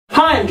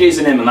Hi, I'm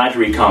Jason Inman, and I like to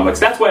read comics.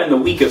 That's why in the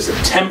week of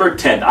September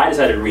 10th, I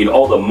decided to read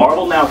all the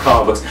Marvel Now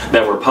comic books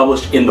that were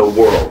published in the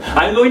world.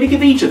 I'm going to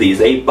give each of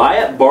these a buy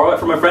it, borrow it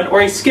from a friend,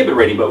 or a skip it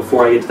rating, but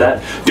before I get to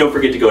that, don't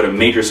forget to go to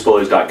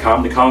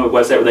majorspoilers.com, the comic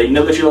book website where they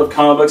know that you love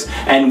comic books,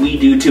 and we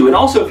do too. And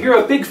also, if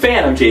you're a big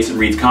fan of Jason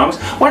Reads Comics,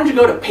 why don't you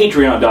go to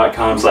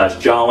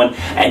patreon.com/Jawiin,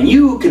 and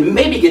you can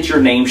maybe get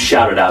your name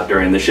shouted out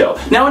during the show.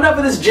 Now enough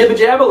of this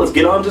jibba-jabba, let's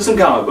get on to some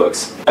comic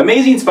books.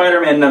 Amazing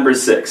Spider-Man number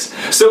 6.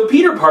 So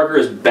Peter Parker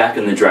is back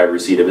in the driver's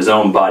seat of his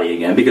own body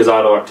again because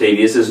Otto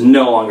Octavius is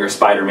no longer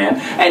Spider-Man.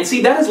 And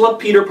see, that has left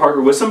Peter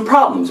Parker with some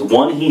problems.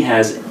 One, he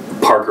has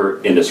Parker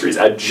Industries,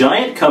 a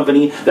giant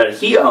company that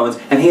he owns,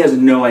 and he has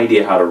no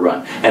idea how to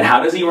run. And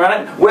how does he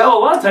run it? Well, a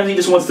lot of times he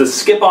just wants to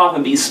skip off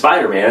and be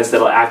Spider-Man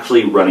instead of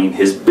actually running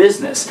his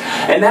business.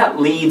 And that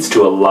leads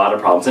to a lot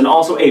of problems. And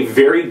also a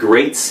very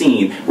great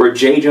scene where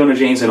J. Jonah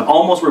Jameson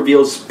almost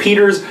reveals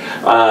Peter's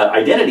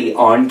identity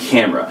on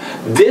camera.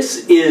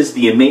 This is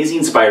the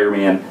Amazing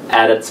Spider-Man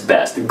at its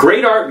best.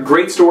 Great art,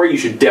 great story, you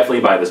should definitely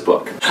buy this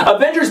book.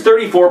 Avengers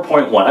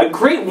 34.1, a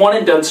great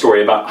one-and-done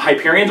story about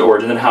Hyperion's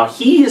origin and how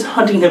he is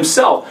hunting himself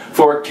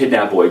for a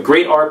kidnapped boy.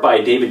 Great art by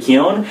David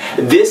Keown.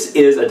 This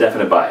is a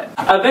definite buy it.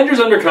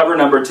 Avengers Undercover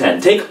number 10.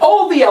 Take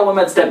all the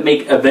elements that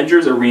make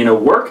Avengers Arena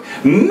work,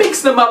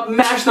 mix them up,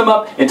 mash them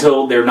up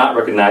until they're not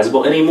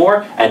recognizable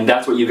anymore, and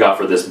that's what you got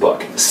for this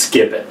book.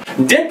 Skip it.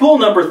 Deadpool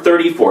number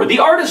 34. The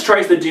artist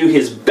tries to do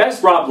his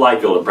best Rob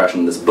Liefeld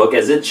impression in this book,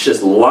 as it's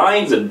just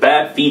lines and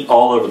bad feet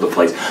all over the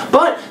place.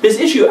 But this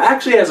issue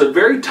actually has a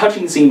very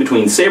touching scene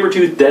between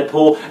Sabretooth,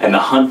 Deadpool, and the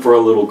hunt for a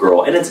little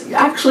girl, and it's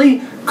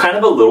actually kind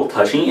of a little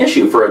touching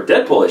issue for a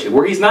Deadpool issue,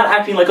 where he's not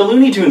acting like a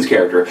Looney Tunes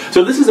character.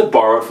 So this is a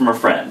borrowed from a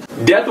friend.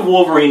 Death of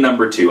Wolverine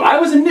number 2. I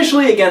was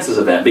initially against this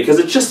event because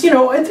it's just, you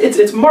know,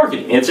 it's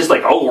marketing. It's just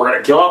like, oh, we're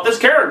gonna kill off this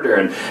character,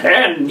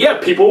 and yeah,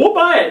 people will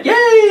buy it.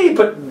 Yay!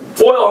 Put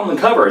foil on the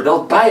cover.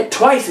 They'll buy it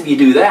twice if you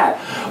do that.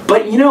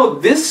 But you know,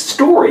 this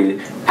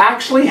story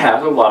actually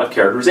has a lot of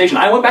characterization.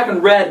 I went back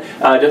and read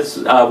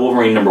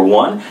Wolverine number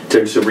 1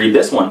 to read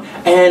this one,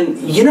 and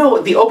you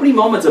know, the opening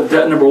moments of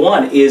number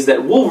 1 is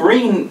that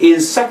Wolverine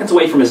is seconds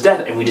away from his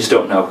death, and we just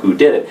don't know who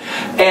did it.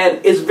 And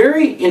it's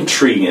very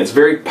intriguing. It's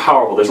very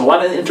powerful. There's a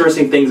lot of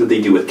interesting things that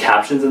they do with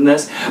captions in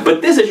this,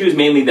 but this issue is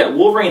mainly that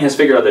Wolverine has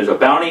figured out there's a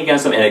bounty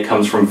against him, and it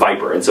comes from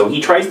Viper. And so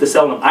he tries to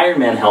sell an Iron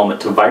Man helmet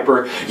to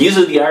Viper,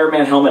 uses the Iron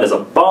Man helmet as a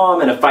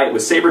bomb in a fight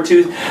with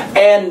Sabretooth,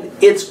 and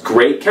it's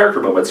great character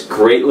moments.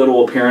 Great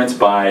little appearance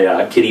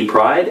by Kitty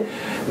Pryde.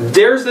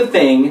 There's the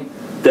thing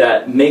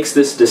that makes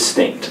this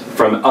distinct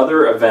from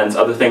other events,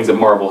 other things that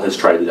Marvel has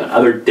tried to do,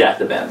 other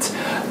death events.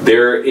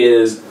 There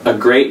is a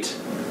great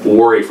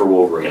worry for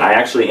Wolverine. I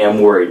actually am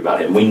worried about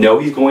him. We know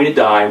he's going to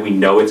die, we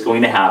know it's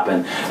going to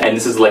happen, and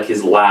this is like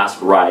his last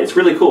ride. It's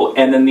really cool.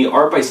 And then the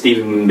art by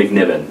Stephen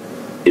McNiven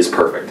is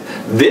perfect.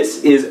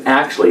 This is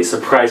actually,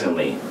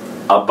 surprisingly,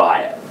 a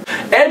buy it.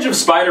 Edge of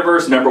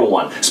Spider-Verse number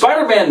 1.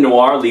 Spider-Man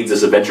Noir leads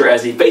this adventure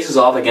as he faces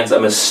off against a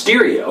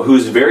Mysterio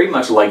who's very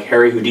much like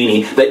Harry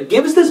Houdini that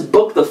gives this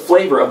book the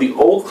flavor of the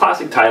old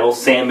classic title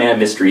Sandman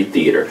Mystery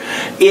Theater.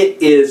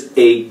 It is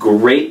a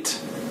great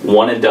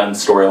one-and-done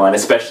storyline,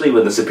 especially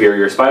when the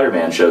Superior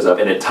Spider-Man shows up,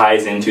 and it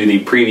ties into the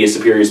previous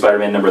Superior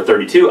Spider-Man number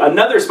 32,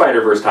 another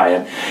Spider-Verse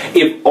tie-in.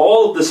 If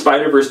all of the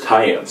Spider-Verse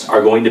tie-ins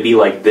are going to be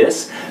like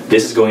this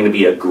is going to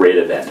be a great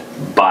event.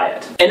 Buy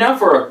it. And now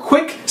for a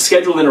quick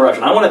scheduled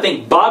interruption. I want to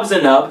thank Bob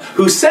Zanub,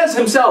 who says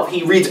himself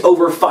he reads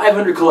over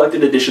 500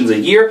 collected editions a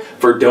year,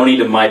 for donating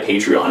to my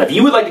Patreon. If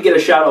you would like to get a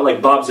shout out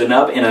like Bob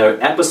Zanub in an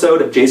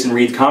episode of Jason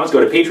Reads Comics, go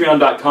to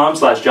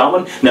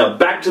patreon.com/Jawiin. Now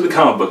back to the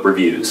comic book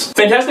reviews.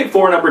 Fantastic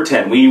Four number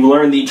 10. We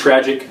learn the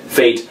tragic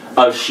fate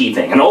of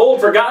She-Thing, an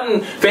old,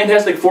 forgotten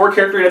Fantastic Four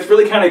character that's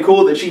really kind of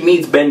cool that she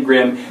meets Ben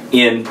Grimm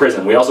in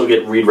prison. We also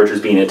get Reed Richards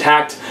being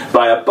attacked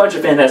by a bunch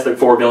of Fantastic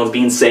Four villains,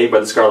 being saved by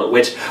the Scarlet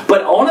Witch,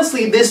 but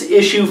honestly, this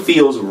issue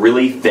feels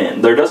really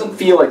thin. There doesn't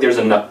feel like there's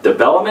enough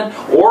development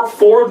or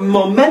forward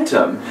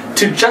momentum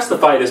to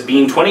justify this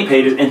being 20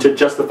 pages and to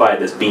justify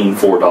this being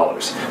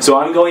 $4. So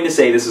I'm going to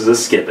say this is a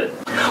skip it.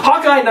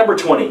 Hawkeye number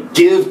 20.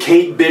 Give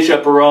Kate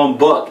Bishop her own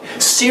book.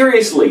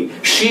 Seriously,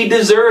 she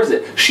deserves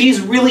it. She's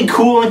really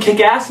cool and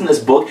kick-ass in this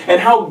book,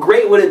 and how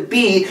great would it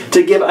be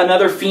to give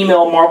another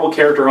female Marvel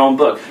character her own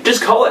book?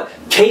 Just call it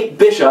Kate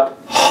Bishop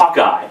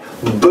Hawkeye.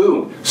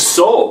 Boom.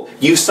 Sold.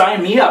 You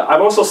signed me up. I've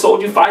also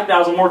sold you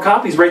 5,000 more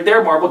copies right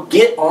there, Marvel.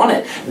 Get on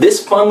it.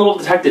 This fun little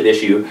detective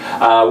issue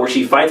where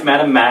she fights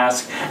Madame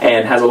Mask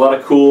and has a lot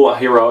of cool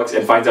heroics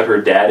and finds out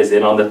her dad is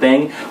in on the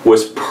thing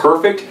was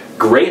perfect.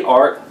 Great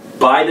art.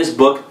 Buy this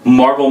book.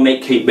 Marvel,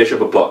 make Kate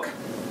Bishop a book.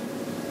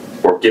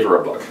 Or give her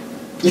a book.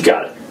 You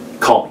got it.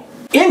 Call me.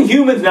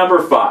 Inhumans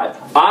number 5.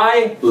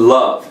 I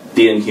love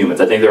the Inhumans.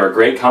 I think they're a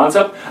great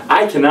concept.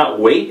 I cannot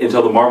wait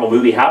until the Marvel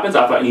movie happens.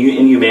 I thought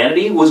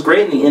Inhumanity was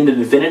great, and the End of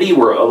Infinity,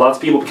 where lots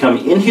of people become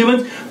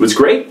Inhumans, was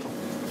great.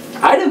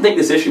 I didn't think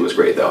this issue was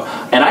great, though.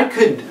 And I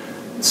could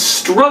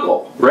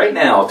struggle right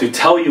now to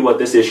tell you what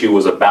this issue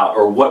was about,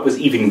 or what was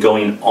even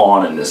going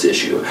on in this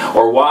issue,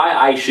 or why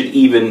I should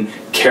even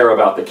care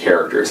about the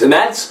characters. And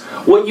that's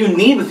what you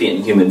need with the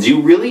Inhumans.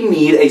 You really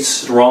need a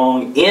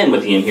strong in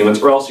with the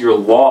Inhumans, or else you're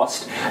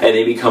lost and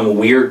they become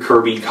weird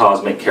Kirby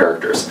cosmic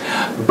characters.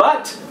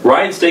 But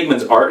Ryan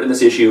Stegman's art in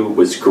this issue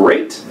was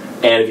great,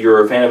 and if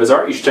you're a fan of his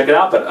art, you should check it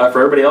out, but for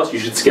everybody else, you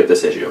should skip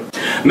this issue.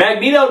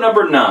 Magneto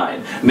number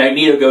 9.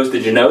 Magneto goes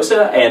to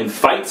Genosa and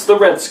fights the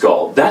Red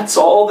Skull. That's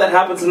all that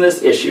happens in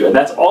this issue, and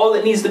that's all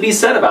that needs to be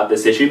said about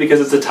this issue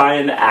because it's a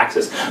tie-in to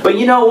Axis. But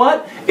you know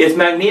what? It's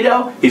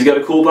Magneto, he's got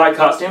a cool black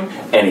costume,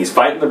 and he's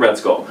fighting the Red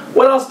Skull.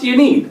 What else do you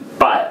need?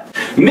 Buy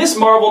it. Miss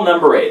Marvel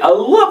number 8. A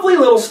lovely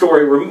little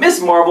story where Miss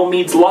Marvel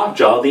meets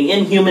Lockjaw, the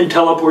Inhuman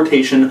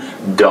teleportation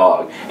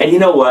dog. And you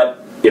know what?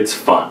 It's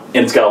fun, and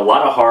it's got a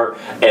lot of heart,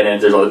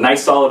 and there's a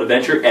nice solid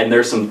adventure, and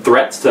there's some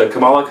threats to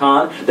Kamala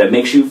Khan that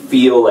makes you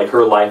feel like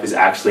her life is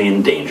actually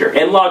in danger.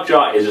 And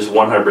Lockjaw is just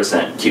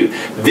 100% cute.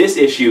 This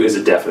issue is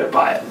a definite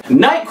buy it.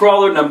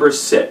 Nightcrawler number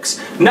 6.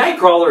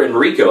 Nightcrawler and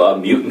Rico, a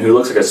mutant who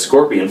looks like a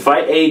scorpion,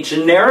 fight a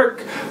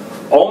generic,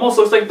 almost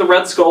looks like the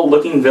Red Skull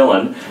looking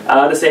villain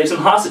to save some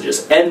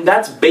hostages. And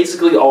that's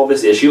basically all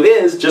this issue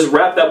is, just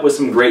wrapped up with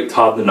some great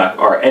Todd the Nuck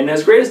art. And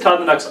as great as Todd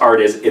the Nuck's art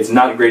is, it's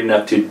not great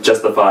enough to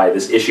justify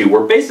this issue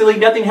where basically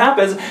nothing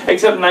happens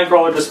except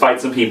Nightcrawler just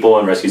fights some people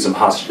and rescues some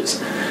hostages.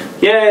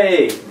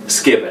 Yay!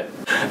 Skip it.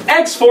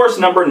 X-Force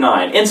number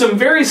 9. In some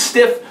very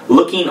stiff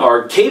looking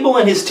art, Cable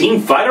and his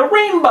team fight a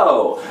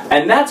rainbow!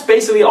 And that's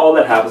basically all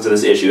that happens in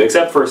this issue,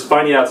 except for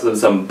finding out that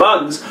some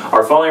bugs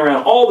are following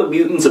around all the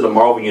mutants in the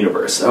Marvel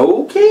Universe.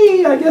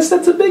 Okay, I guess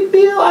that's a big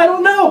deal, I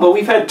don't know. But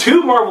we've had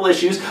 2 Marvel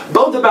issues,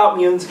 both about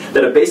mutants,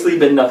 that have basically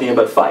been nothing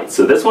but fights.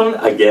 So this one,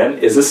 again,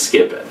 is a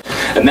skip it.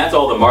 And that's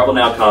all the Marvel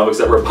Now comics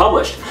that were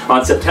published.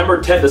 On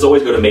September 10th, as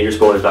always, go to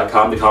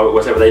majorspoilers.com, the comic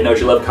website where they know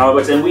you love comic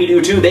books, and we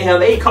do too. They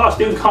have a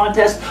costume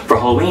contest for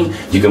Halloween.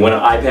 You can win an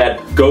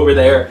iPad. Go over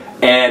there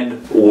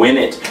and win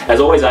it.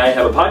 As always, I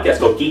have a podcast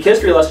called Geek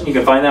History Lesson. You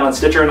can find that on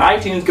Stitcher and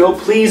iTunes. Go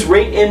please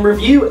rate and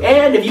review.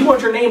 And if you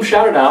want your name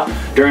shouted out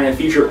during a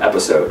future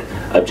episode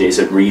of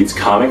Jason Reads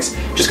Comics,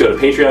 just go to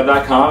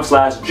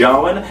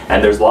patreon.com/Jawiin,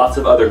 and there's lots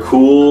of other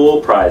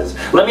cool prizes.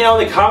 Let me know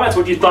in the comments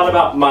what you thought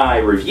about my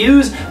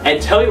reviews,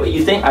 and tell me what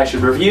you think I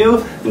should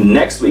review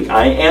next week.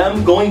 I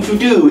am going to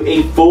do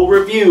a full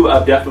review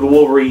of Death of the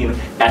Wolverine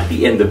at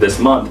the end of this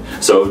month.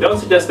 So don't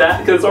suggest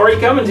that because it's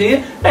already coming to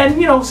you, and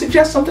you know,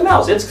 suggest something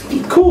else. It's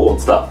cool and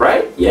stuff,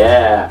 right?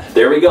 Yeah,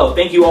 there we go.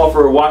 Thank you all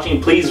for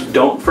watching. Please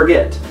don't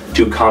forget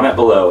to comment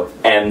below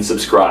and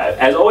subscribe.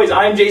 As always,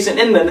 I'm Jason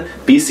Inman.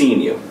 Be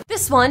seeing you.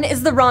 This one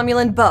is the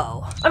Romulan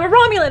bow. I'm a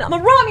Romulan, I'm a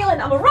Romulan,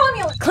 I'm a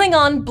Romulan.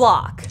 Klingon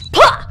block.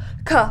 Plah!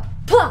 Ka!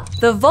 Plah!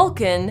 The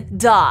Vulcan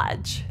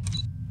dodge.